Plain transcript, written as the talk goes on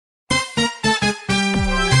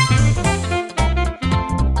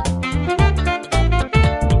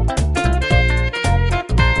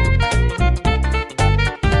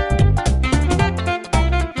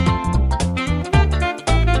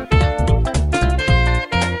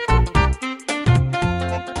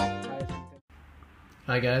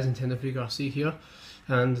Hi guys, Nintendo Freak RC here,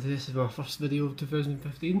 and this is my first video of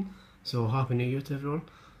 2015, so Happy New Year to everyone.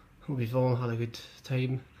 Hope you've all had a good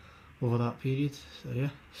time over that period, so yeah.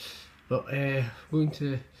 But going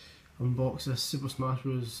to unbox this Super Smash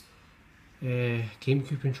Bros.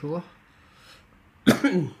 Gamecube Controller.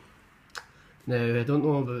 Now, I don't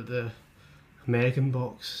know about the American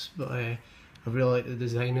box, but I really like the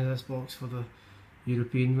design of this box for the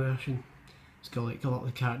European version. It's got like a lot of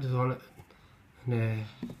the characters on it, and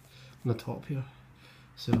on the top here.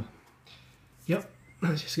 So, yep,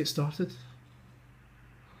 let's just get started.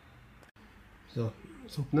 So,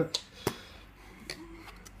 let's open it.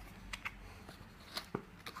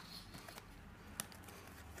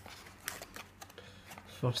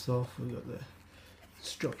 First off, we've got the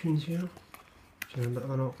instructions here, which are in a bit of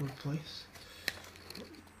an awkward place.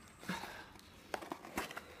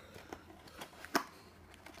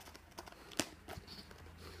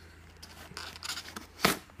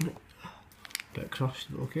 Bit crushed,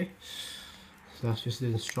 but okay. So that's just the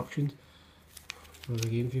instructions for the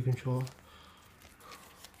Gamecube controller.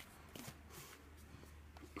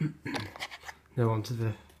 Now onto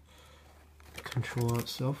the controller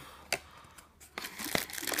itself.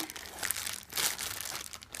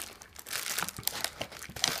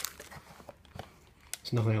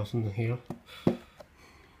 There's nothing else in here.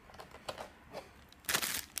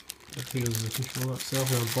 Here's the controller itself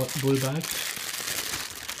in a blue bag.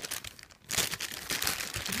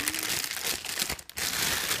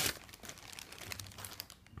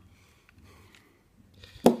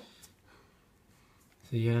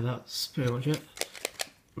 So yeah, that's pretty much it.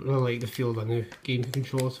 I really like the feel of the new Gamecube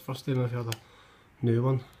controller. It's the first time I've had a new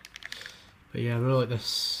one. But yeah, I really like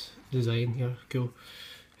this design here, cool.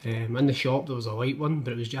 In the shop there was a white one,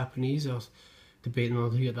 but it was Japanese. I was debating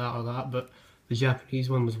whether to get that or that, but the Japanese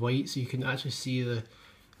one was white, so you couldn't actually see the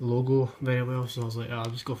logo very well, so I was like, I'll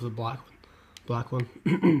just go for the black one.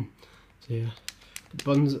 So yeah, the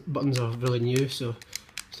buttons are really new, so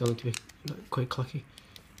still need to be quite clicky.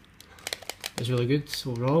 It's really good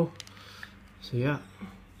overall. So yeah,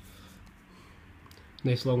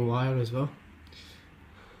 nice long wire as well.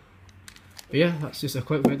 But yeah, that's just a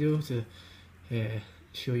quick video to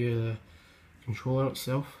show you the controller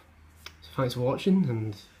itself. So thanks for watching,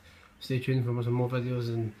 and stay tuned for some more videos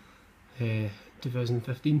in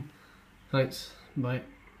 2015. Thanks, bye.